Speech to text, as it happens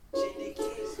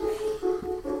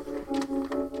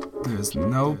There's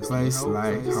no place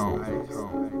like home.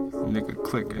 Nigga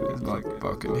clicking his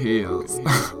motherfucking heels.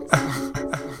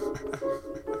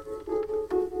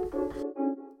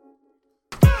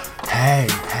 Hey,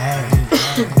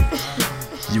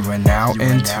 you are now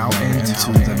entering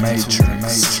into the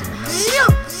Matrix.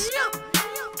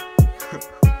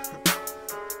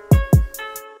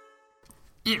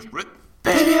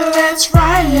 Baby, let's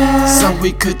riot. So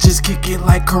we could just kick it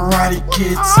like karate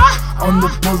kids on the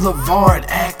boulevard,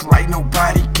 act like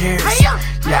nobody cares.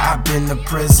 Yeah, I've been to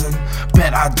prison,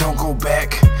 bet I don't go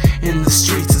back. In the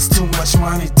streets, it's too much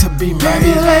money to be made.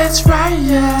 Baby, let's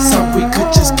riot. So we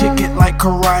could just kick it like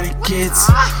karate kids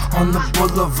on the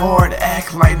boulevard,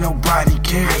 act like nobody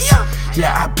cares.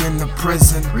 Yeah, I've been to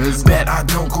prison, bet I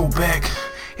don't go back.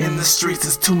 In the streets,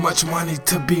 it's too much money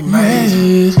to be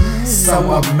made.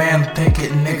 So a man think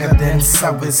it, nigga, then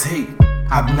so is he.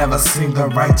 I've never seen the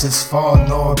righteous fall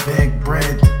nor beg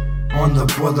bread. On the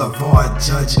boulevard,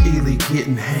 Judge Ely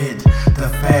getting head. The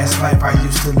fast life, I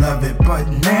used to love it, but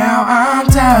now I'm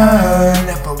done.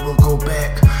 Never will go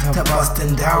back to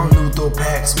busting down noodle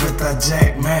packs with a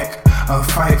Jack Mac. A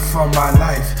fight for my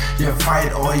life, you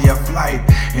fight or you flight.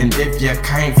 And if you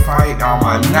can't fight,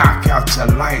 I'ma knock out your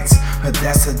lights. But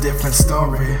that's a different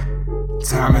story.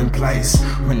 Time and place.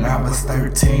 When I was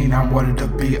 13, I wanted to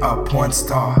be a porn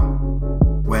star.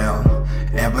 Well,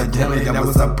 evidently there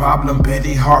was a problem.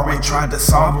 Betty Heart rate tried to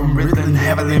solve them. Written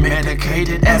heavily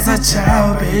medicated as a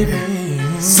child, baby.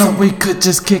 So we could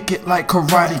just kick it like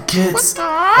karate kids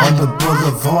on the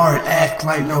boulevard, act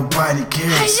like nobody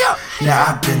cares. Yeah,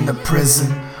 I've been to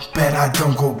prison, bet I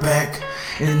don't go back.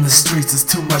 In the streets, it's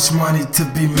too much money to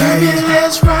be made.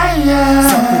 That's right, yeah.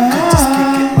 So we could just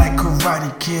kick it like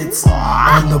karate kids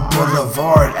on the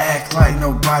boulevard, act like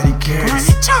nobody cares.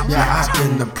 Yeah, I've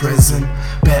been to prison,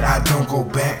 bet I don't go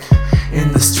back.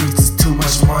 In the streets, it's too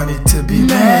much money to be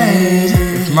made.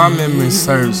 If my memory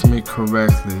serves me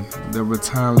correctly, there were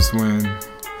times when,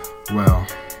 well,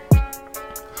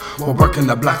 we're working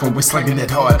the block when we're slinging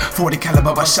it hard. 40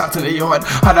 caliber by shots in the yard.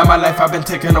 Out of my life, I've been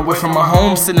taken away from my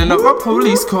home, sitting up a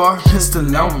police car.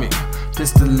 Pistol on me,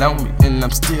 and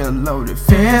I'm still loaded.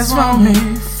 Fears want me,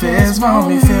 fear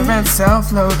and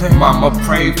self-loathing. Mama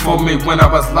prayed for me when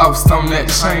I was lost on that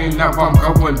chain. Now I'm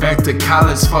going back to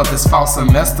college for this fall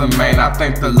semester, man. I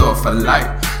thank the Lord for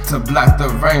light to block the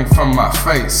rain from my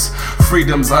face.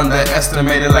 Freedom's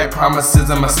underestimated like promises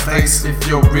and mistakes. If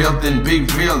you're real, then be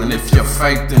real, and if you're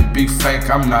fake, then be fake.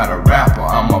 I'm not a rapper,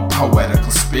 I'm a poetical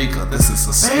speaker. This is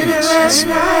a speech.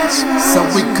 So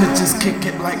we could just kick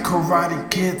it like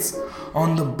karate kids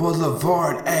on the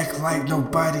boulevard, act like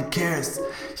nobody cares.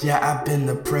 Yeah, I've been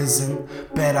to prison,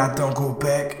 bet I don't go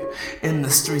back. In the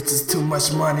streets, it's too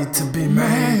much money to be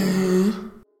made.